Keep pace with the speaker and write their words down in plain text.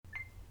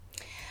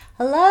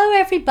Hello,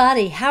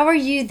 everybody. How are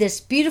you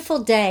this beautiful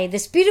day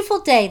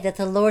that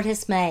the Lord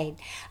has made?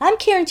 I'm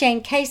Karen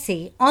Jane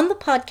Casey on the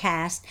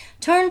podcast,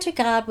 Turn to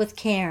God with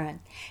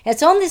Karen.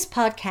 It's on this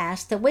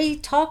podcast that we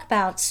talk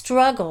about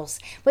struggles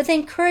with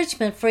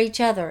encouragement for each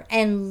other,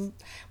 and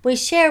we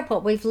share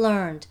what we've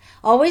learned,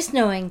 always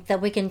knowing that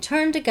we can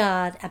turn to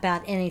God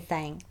about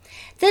anything.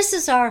 This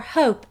is our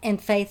hope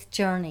and faith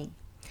journey.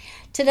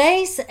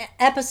 Today's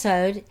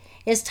episode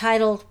is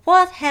titled,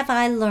 What Have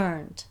I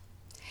Learned?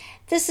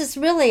 This is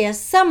really a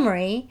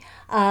summary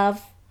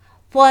of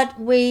what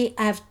we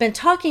have been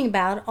talking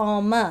about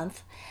all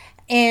month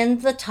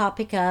and the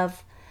topic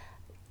of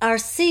our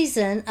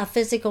season of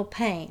physical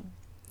pain.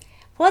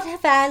 What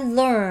have I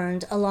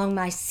learned along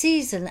my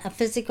season of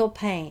physical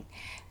pain?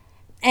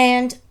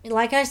 And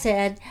like I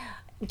said,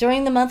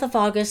 during the month of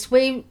August,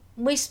 we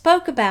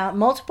spoke about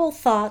multiple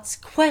thoughts,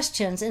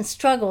 questions, and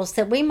struggles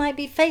that we might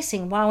be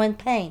facing while in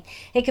pain.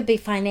 It could be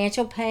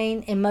financial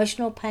pain,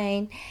 emotional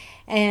pain,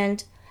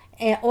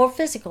 or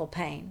physical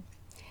pain.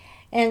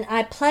 And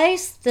I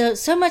place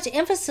so much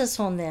emphasis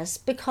on this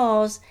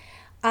because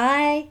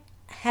I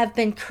have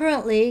been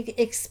currently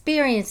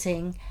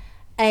experiencing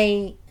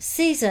a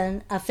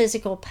season of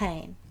physical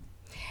pain.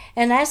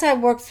 And as I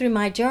work through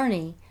my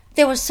journey,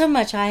 there was so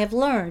much I have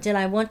learned, and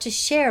I want to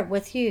share it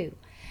with you.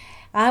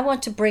 I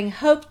want to bring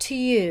hope to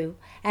you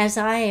as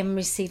I am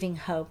receiving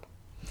hope.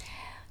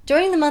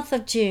 During the month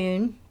of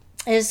June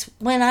is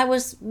when I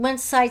went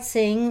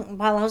sightseeing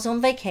while I was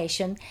on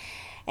vacation,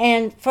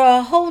 and for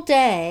a whole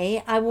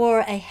day I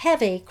wore a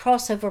heavy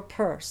crossover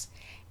purse,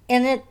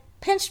 and it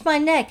pinched my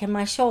neck and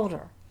my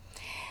shoulder.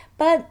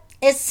 But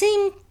it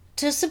seemed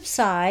to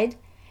subside,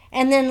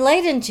 and then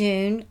late in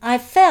June I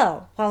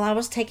fell while I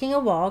was taking a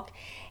walk,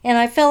 and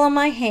I fell on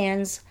my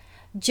hands,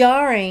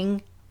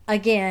 jarring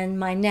again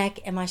my neck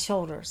and my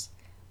shoulders.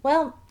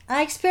 Well,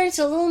 I experienced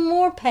a little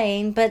more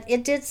pain, but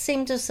it did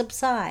seem to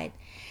subside.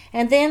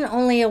 And then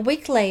only a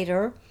week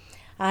later,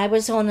 I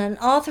was on an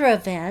author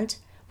event,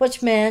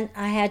 which meant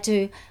I had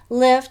to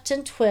lift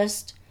and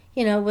twist,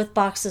 with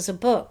boxes of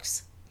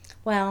books.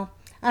 Well,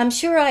 I'm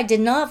sure I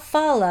did not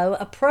follow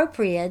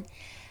appropriate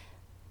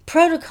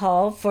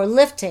protocol for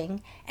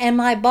lifting, and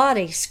my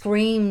body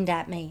screamed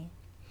at me.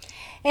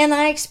 And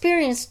I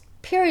experienced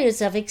periods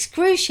of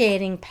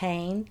excruciating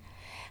pain,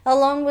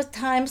 along with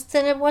times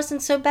that it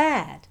wasn't so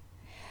bad.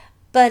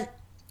 But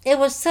it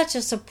was such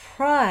a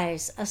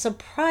surprise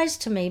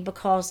to me,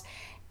 because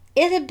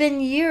it had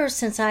been years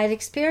since I had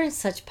experienced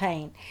such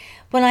pain,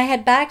 when I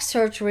had back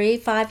surgery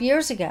 5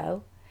 years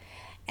ago.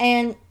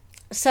 And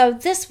so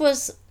this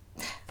was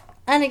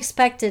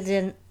unexpected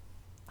and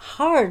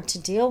hard to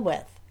deal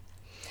with.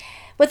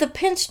 With a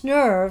pinched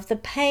nerve, the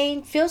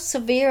pain feels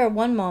severe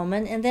one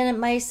moment and then it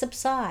may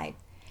subside.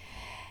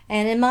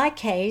 And in my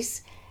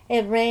case,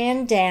 it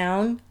ran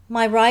down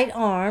my right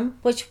arm,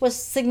 which was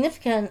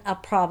significant a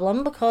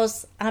problem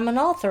because I'm an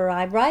author.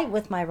 I write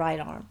with my right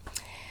arm.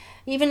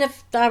 Even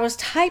if I was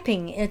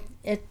typing,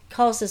 it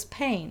causes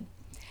pain.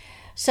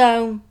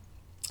 So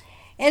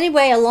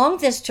anyway, along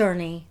this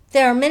journey,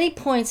 there are many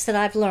points that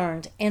I've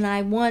learned, and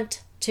I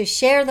want to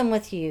share them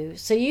with you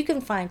so you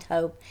can find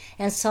hope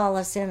and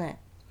solace in it.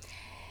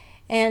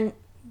 And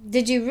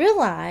did you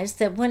realize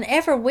that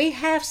whenever we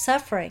have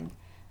suffering,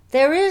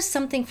 there is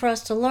something for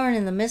us to learn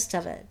in the midst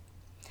of it?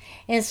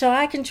 And so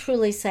I can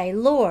truly say,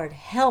 Lord,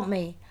 help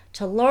me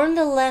to learn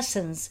the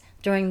lessons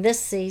during this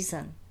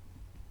season.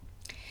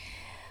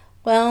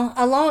 Well,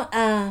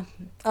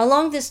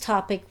 along this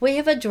topic, we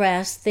have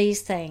addressed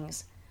these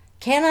things.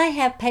 Can I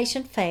have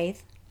patient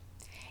faith?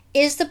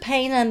 Is the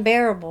pain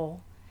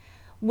unbearable?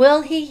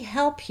 Will He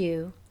help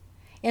you?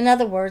 In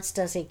other words,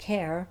 does He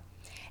care?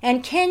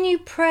 And can you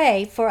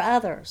pray for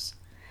others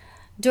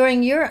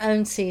during your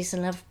own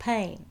season of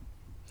pain?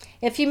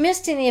 If you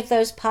missed any of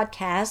those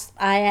podcasts,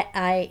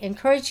 I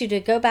encourage you to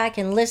go back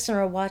and listen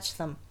or watch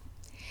them.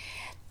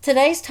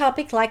 Today's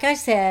topic, like I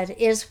said,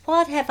 is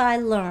what have I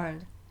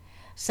learned?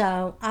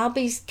 So I'll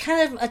be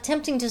kind of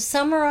attempting to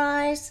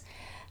summarize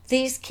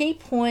these key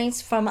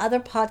points from other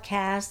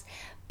podcasts,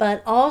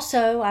 but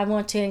also I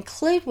want to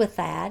include with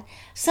that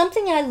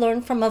something I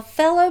learned from a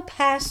fellow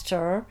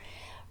pastor,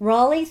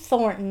 Raleigh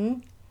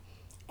Thornton,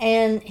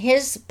 and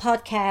his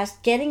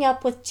podcast, Getting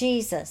Up with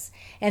Jesus.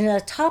 And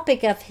the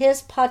topic of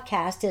his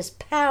podcast is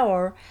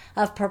Power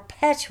of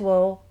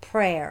Perpetual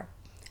Prayer.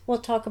 We'll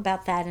talk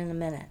about that in a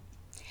minute.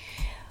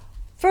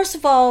 First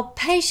of all,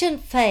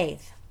 patient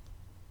faith.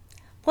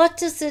 What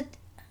does it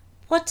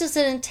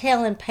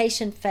entail in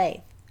patient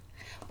faith?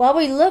 Well,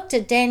 we looked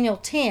at Daniel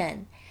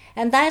 10,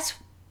 and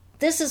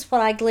this is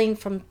what I gleaned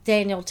from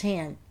Daniel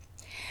 10.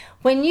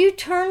 When you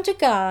turn to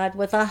God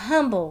with a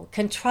humble,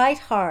 contrite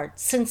heart,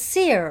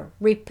 sincere,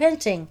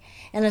 repenting,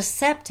 and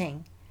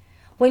accepting,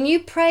 when you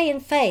pray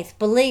in faith,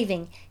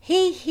 believing,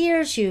 He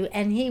hears you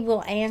and He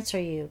will answer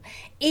you.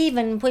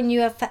 Even when you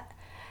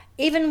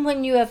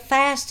have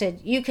fasted,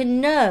 you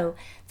can know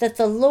that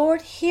the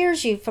Lord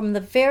hears you from the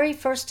very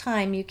first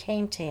time you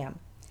came to Him.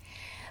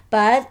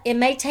 But it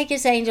may take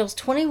His angels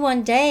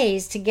 21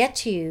 days to get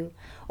to you,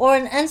 or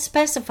an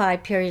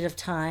unspecified period of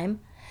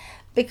time.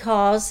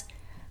 because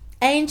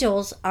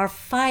angels are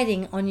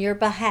fighting on your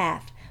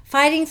behalf,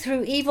 fighting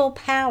through evil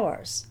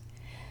powers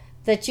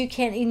that you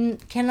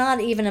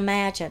cannot even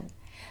imagine.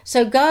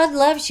 So God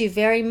loves you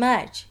very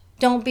much.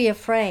 Don't be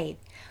afraid.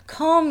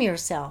 Calm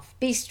yourself.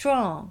 Be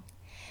strong.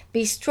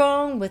 Be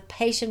strong with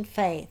patient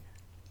faith.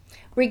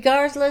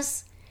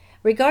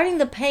 Regarding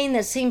the pain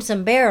that seems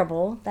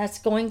unbearable, that's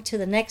going to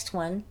the next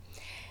one,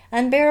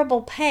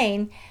 unbearable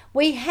pain,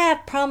 we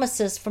have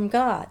promises from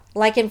God.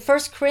 Like in 1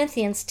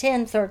 Corinthians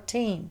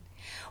 10:13,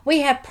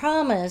 we have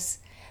promise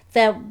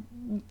that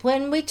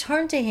when we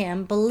turn to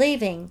Him,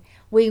 believing,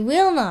 we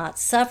will not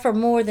suffer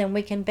more than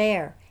we can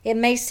bear. It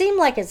may seem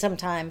like it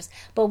sometimes,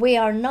 but we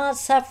are not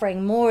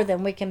suffering more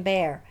than we can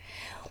bear.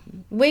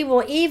 We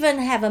will even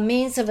have a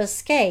means of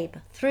escape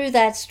through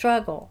that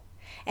struggle.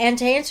 And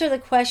to answer the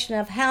question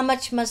of how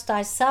much must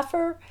I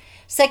suffer,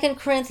 2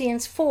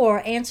 Corinthians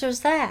 4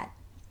 answers that.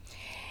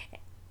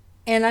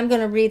 And I'm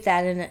going to read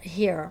that in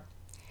here.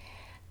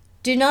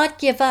 Do not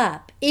give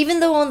up. Even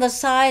though on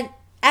the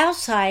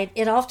outside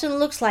it often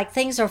looks like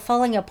things are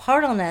falling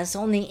apart on us,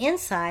 on the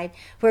inside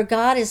where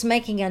God is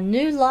making a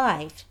new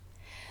life,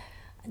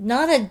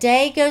 not a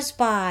day goes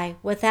by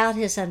without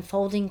His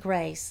unfolding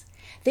grace.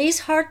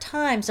 These hard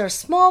times are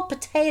small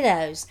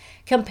potatoes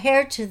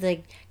compared to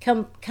the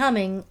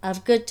coming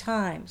of good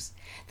times.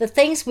 The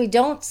things we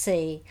don't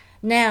see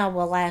now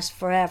will last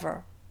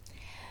forever.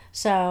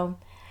 So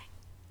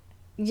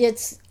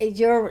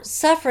your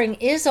suffering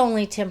is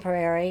only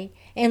temporary.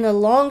 In the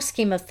long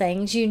scheme of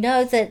things, you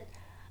know that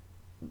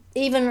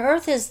even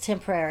earth is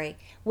temporary.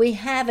 We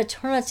have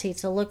eternity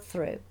to look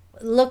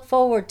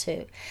forward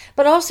to.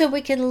 But also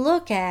we can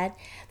look at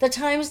the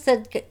times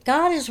that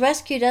God has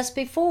rescued us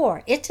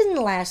before. It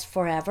didn't last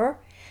forever.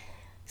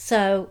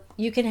 So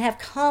you can have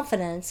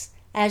confidence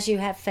as you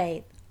have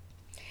faith.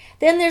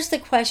 Then there's the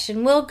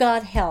question, will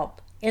God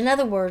help? In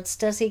other words,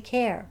 does He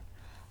care?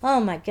 Oh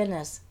my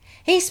goodness.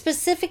 He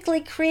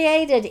specifically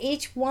created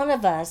each one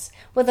of us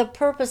with a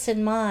purpose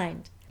in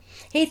mind.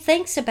 He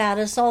thinks about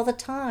us all the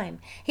time.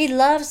 He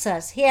loves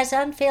us. He has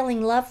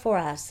unfailing love for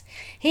us.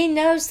 He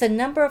knows the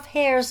number of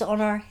hairs on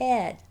our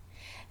head.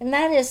 And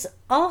that is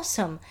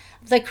awesome.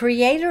 The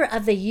creator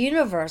of the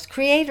universe,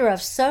 creator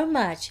of so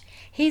much,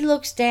 He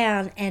looks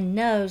down and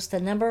knows the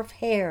number of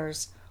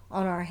hairs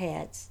on our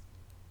heads.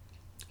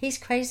 He's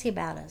crazy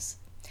about us.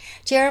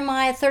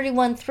 Jeremiah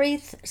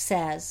 31:3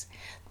 says,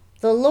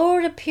 the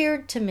Lord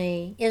appeared to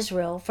me,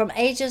 Israel, from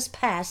ages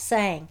past,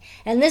 saying,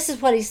 and this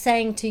is what He's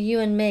saying to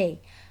you and me,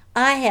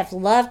 I have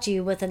loved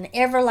you with an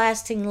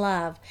everlasting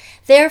love.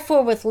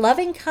 Therefore, with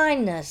loving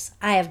kindness,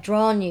 I have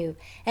drawn you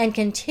and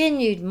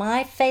continued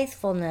my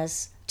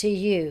faithfulness to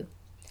you.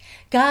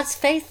 God's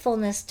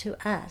faithfulness to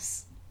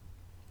us.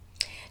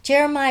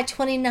 Jeremiah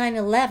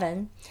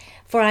 29:11,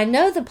 for I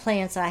know the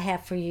plans I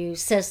have for you,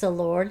 says the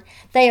Lord.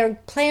 They are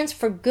plans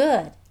for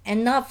good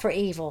and not for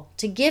evil,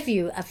 to give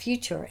you a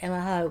future and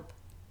a hope.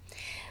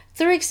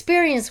 Through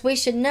experience, we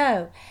should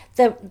know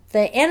that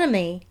the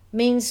enemy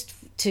means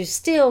to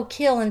steal,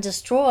 kill, and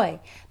destroy,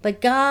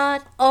 but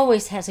God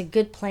always has a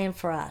good plan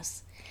for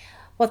us.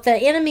 What the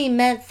enemy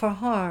meant for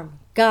harm,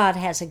 God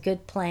has a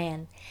good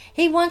plan.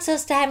 He wants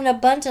us to have an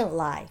abundant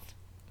life.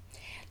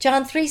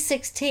 John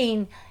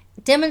 3:16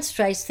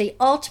 demonstrates the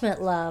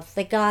ultimate love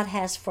that God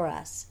has for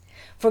us.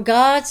 For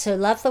God so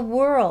loved the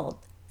world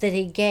that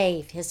He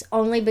gave His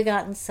only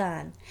begotten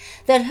Son,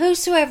 that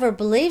whosoever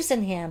believes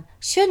in Him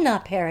should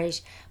not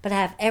perish, but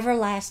have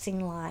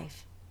everlasting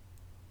life.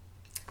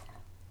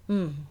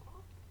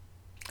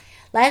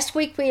 Last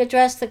week we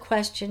addressed the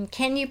question,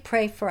 can you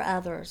pray for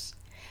others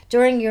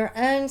during your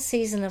own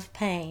season of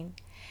pain?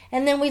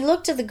 And then we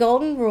looked at the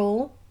golden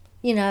rule.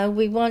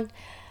 We want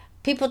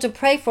people to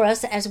pray for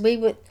us as we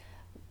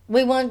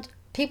want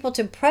people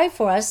to pray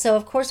for us, so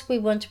of course we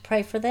want to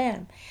pray for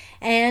them.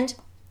 And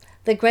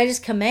the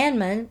greatest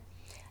commandment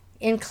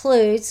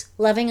includes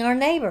loving our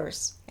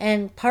neighbors.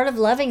 And part of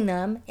loving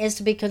them is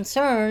to be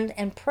concerned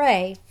and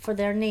pray for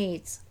their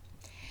needs.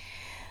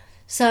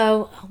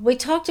 So we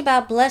talked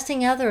about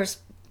blessing others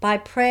by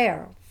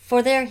prayer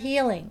for their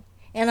healing.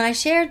 And I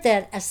shared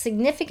that a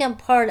significant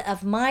part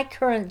of my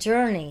current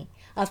journey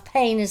of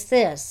pain is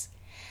this.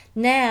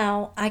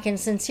 Now I can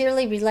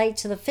sincerely relate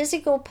to the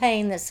physical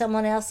pain that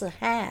someone else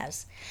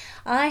has.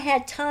 I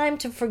had time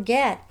to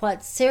forget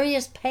what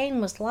serious pain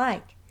was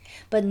like.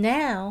 But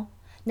now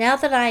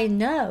that I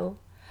know,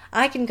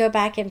 I can go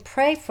back and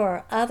pray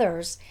for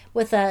others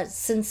with a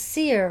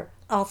sincere,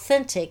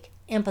 authentic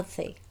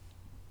empathy.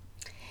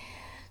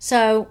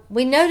 So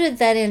we noted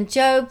that in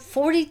Job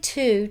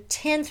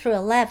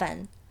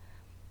 42:10-11,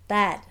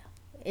 that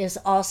is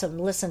awesome.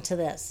 Listen to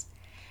this.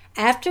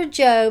 After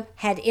Job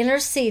had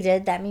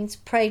interceded, that means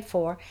prayed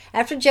for,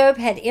 after Job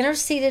had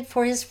interceded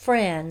for his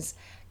friends,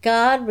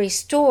 God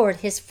restored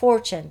his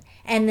fortune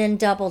and then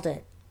doubled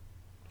it.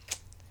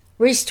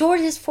 Restored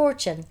his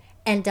fortune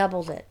and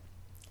doubled it.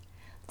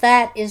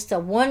 That is the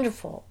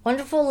wonderful,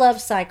 wonderful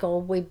love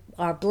cycle. We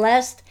are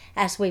blessed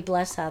as we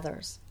bless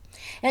others.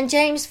 In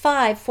James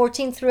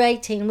 5:14 through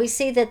 18, we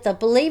see that the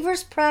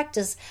believers'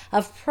 practice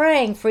of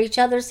praying for each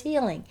other's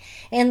healing,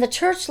 and the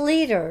church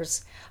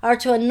leaders are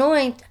to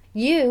anoint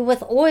you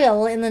with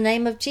oil in the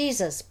name of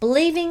Jesus.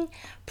 Believing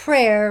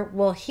prayer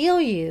will heal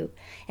you,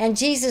 and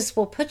Jesus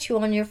will put you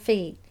on your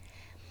feet.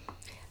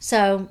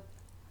 So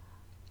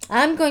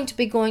I'm going to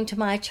be going to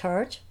my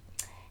church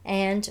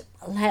and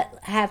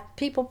have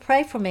people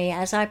pray for me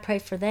as I pray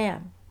for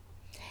them.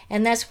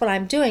 And that's what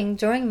I'm doing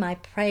during my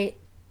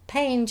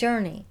pain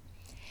journey.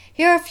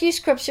 Here are a few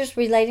scriptures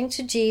relating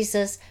to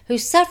Jesus who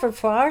suffered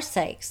for our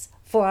sakes,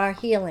 for our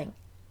healing.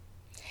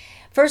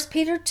 1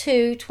 Peter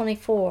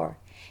 2:24.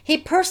 He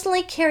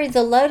personally carried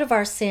the load of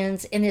our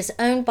sins in his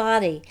own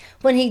body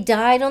when he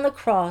died on the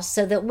cross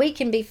so that we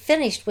can be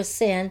finished with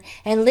sin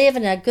and live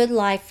in a good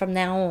life from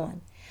now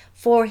on.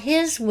 For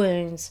his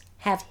wounds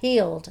have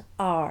healed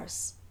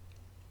ours.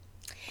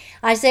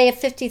 Isaiah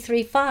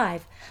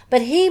 53:5.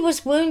 But he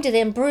was wounded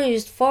and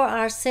bruised for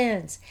our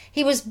sins.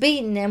 He was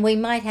beaten and we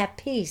might have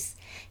peace.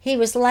 He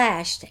was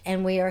lashed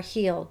and we are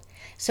healed.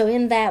 So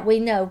in that we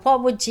know,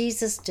 what would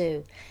Jesus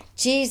do?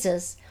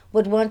 Jesus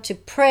would want to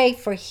pray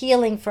for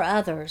healing for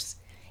others,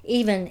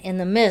 even in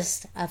the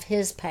midst of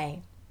his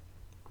pain.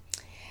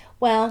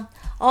 Well,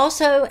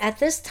 also at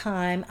this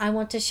time, I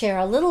want to share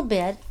a little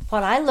bit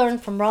what I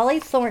learned from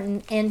Raleigh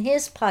Thornton in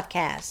his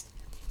podcast.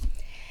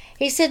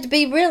 He said to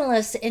be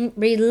relentless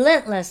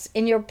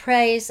in your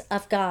praise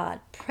of God.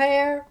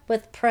 Prayer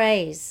with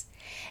praise.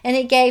 And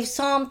he gave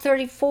Psalm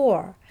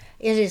 34.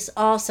 It is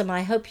awesome.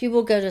 I hope you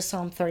will go to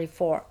Psalm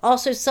 34.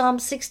 Also Psalm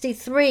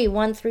 63,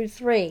 1 through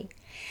 3.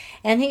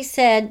 And he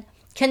said,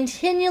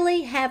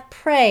 continually have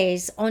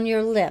praise on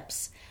your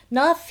lips,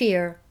 not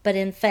fear, but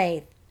in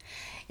faith.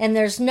 And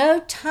there's no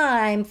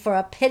time for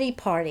a pity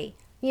party.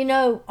 You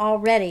know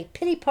already,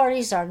 pity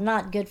parties are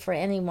not good for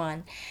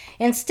anyone.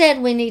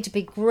 Instead, we need to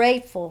be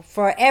grateful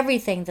for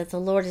everything that the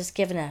Lord has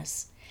given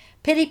us.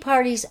 Pity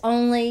parties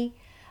only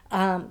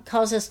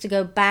cause us to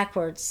go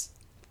backwards,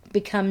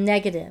 become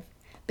negative,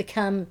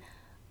 become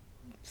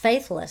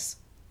faithless.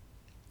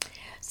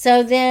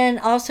 So then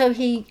also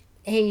he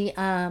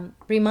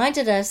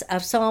reminded us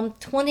of Psalm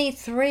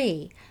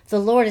 23, the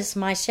Lord is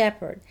my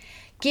shepherd.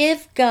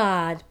 Give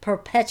God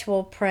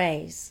perpetual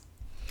praise.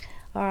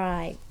 All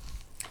right.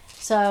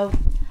 So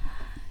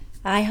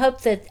I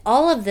hope that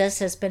all of this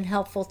has been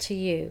helpful to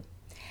you.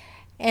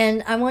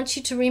 And I want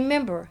you to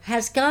remember,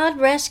 has God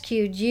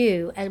rescued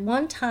you at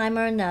one time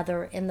or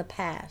another in the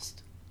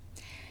past?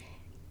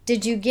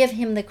 Did you give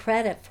him the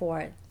credit for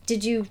it?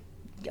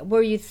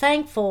 Were you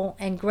thankful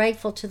and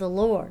grateful to the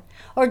Lord?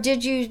 Or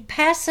did you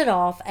pass it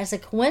off as a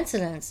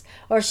coincidence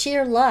or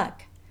sheer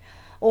luck?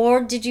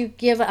 Or did you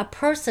give a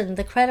person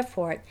the credit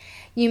for it?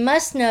 You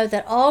must know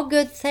that all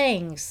good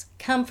things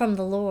come from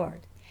the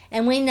Lord,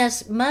 and we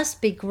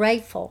must be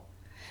grateful.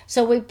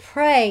 So we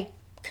pray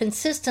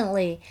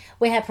consistently.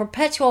 We have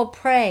perpetual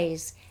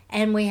praise,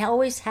 and we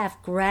always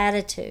have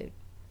gratitude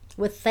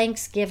with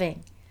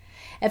thanksgiving.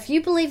 If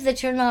you believe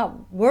that you're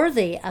not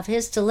worthy of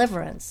his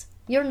deliverance,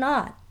 you're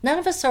not. None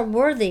of us are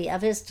worthy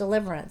of his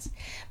deliverance.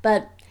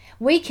 But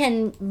we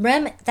can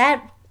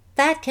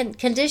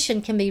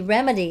condition can be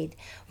remedied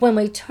when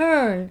we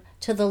turn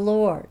to the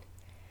Lord,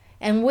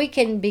 and we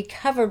can be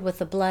covered with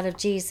the blood of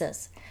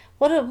Jesus.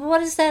 What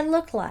does that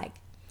look like?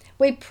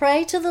 We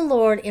pray to the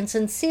Lord in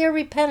sincere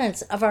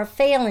repentance of our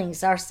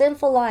failings, our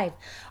sinful life,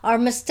 our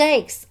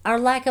mistakes, our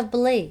lack of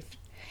belief.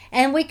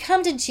 And we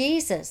come to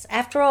Jesus.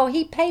 After all,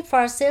 he paid for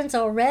our sins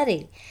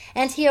already,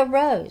 and he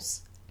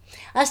arose.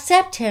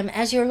 Accept him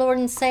as your Lord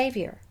and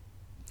Savior.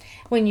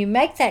 When you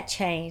make that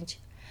change,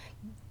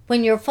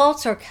 when your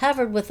faults are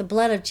covered with the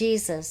blood of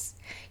Jesus,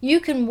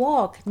 you can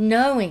walk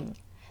knowing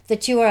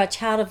that you are a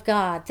child of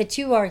God, that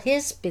you are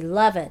his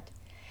beloved.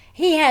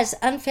 He has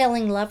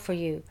unfailing love for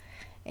you.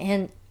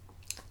 And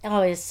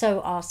it's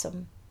so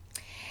awesome.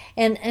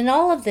 And in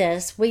all of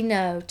this, we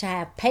know to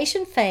have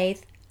patient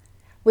faith.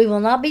 We will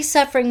not be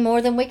suffering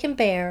more than we can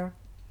bear,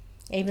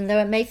 even though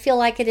it may feel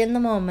like it in the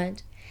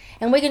moment.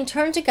 And we can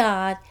turn to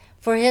God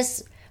for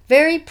his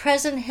very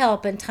present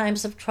help in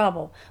times of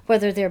trouble,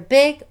 whether they're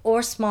big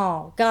or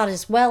small. God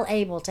is well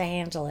able to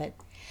handle it.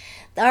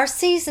 Our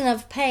season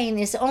of pain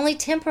is only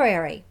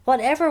temporary,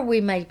 whatever we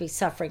may be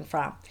suffering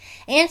from.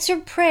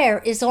 Answered prayer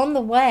is on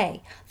the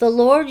way. The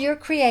Lord, your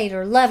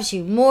Creator, loves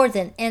you more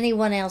than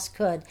anyone else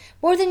could,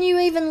 more than you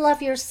even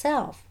love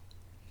yourself.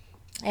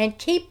 And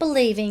keep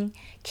believing,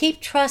 keep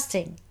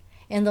trusting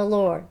in the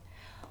Lord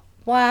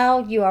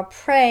while you are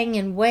praying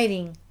and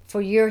waiting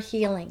for your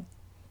healing.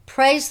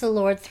 Praise the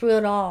Lord through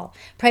it all.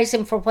 Praise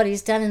him for what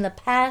he's done in the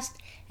past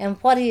and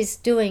what he's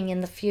doing in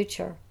the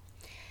future.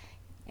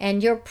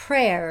 And your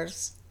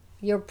prayers,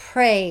 your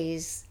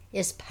praise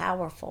is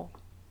powerful.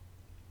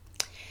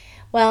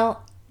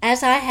 Well,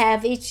 as I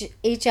have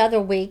each other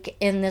week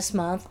in this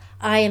month,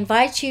 I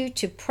invite you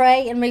to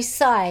pray and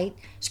recite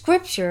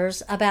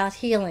scriptures about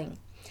healing.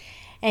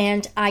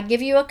 And I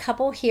give you a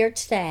couple here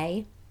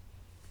today.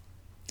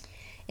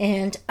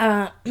 And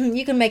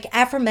you can make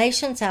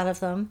affirmations out of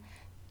them.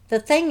 The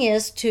thing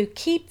is to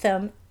keep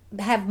them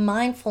have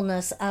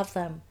mindfulness of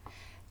them.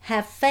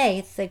 Have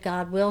faith that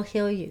God will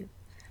heal you.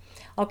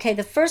 Okay,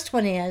 the first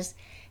one is,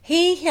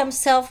 He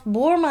himself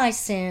bore my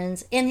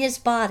sins in his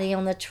body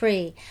on the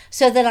tree,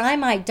 so that I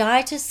might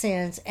die to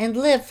sins and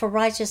live for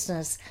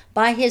righteousness.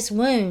 By his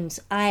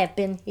wounds I have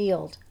been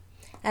healed.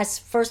 That's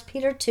 1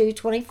 Peter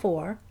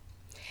 2:24.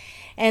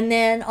 And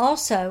then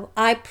also,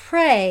 I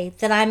pray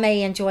that I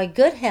may enjoy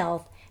good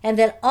health and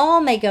that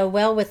all may go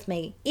well with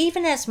me,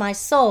 even as my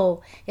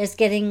soul is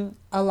getting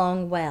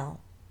along well.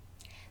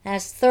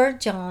 That's 3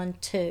 John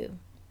 2.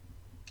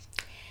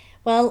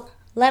 Well,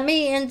 let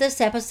me end this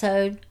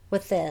episode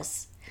with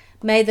this.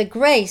 May the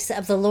grace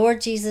of the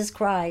Lord Jesus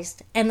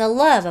Christ and the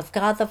love of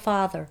God the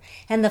Father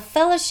and the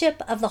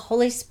fellowship of the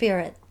Holy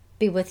Spirit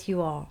be with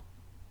you all.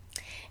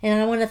 And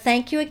I want to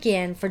thank you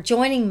again for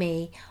joining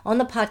me on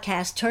the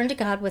podcast, Turn to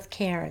God with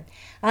Karen.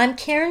 I'm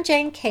Karen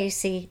Jane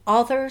Casey,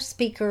 author,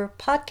 speaker,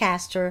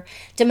 podcaster,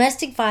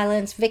 domestic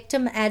violence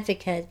victim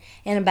advocate,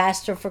 and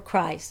ambassador for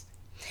Christ.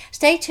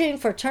 Stay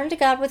tuned for Turn to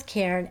God with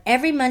Karen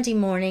every Monday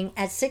morning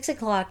at 6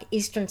 o'clock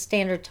Eastern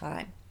Standard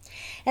Time.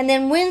 And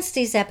then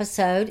Wednesday's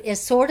episode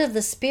is Sword of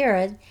the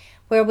Spirit,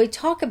 where we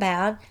talk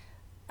about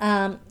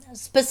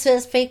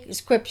specific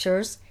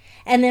scriptures.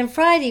 And then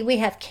Friday we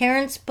have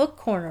Karen's Book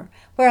Corner,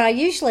 where I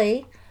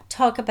usually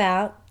talk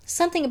about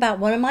something about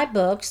one of my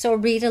books or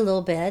read a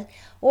little bit,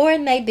 or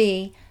it may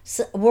be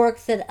work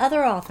that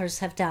other authors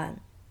have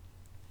done.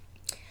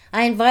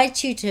 I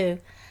invite you to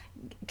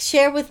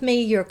share with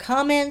me your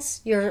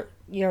comments, your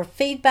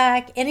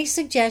feedback. Any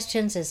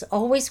suggestions is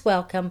always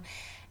welcome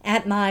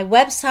at my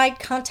website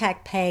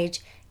contact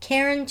page,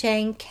 Karen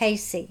Jane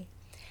Casey.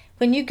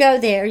 When you go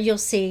there, you'll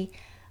see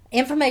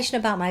information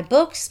about my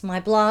books, my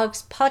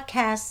blogs,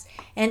 podcasts,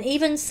 and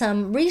even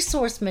some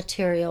resource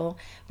material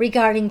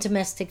regarding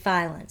domestic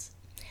violence.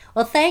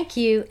 Well, thank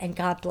you and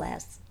God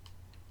bless.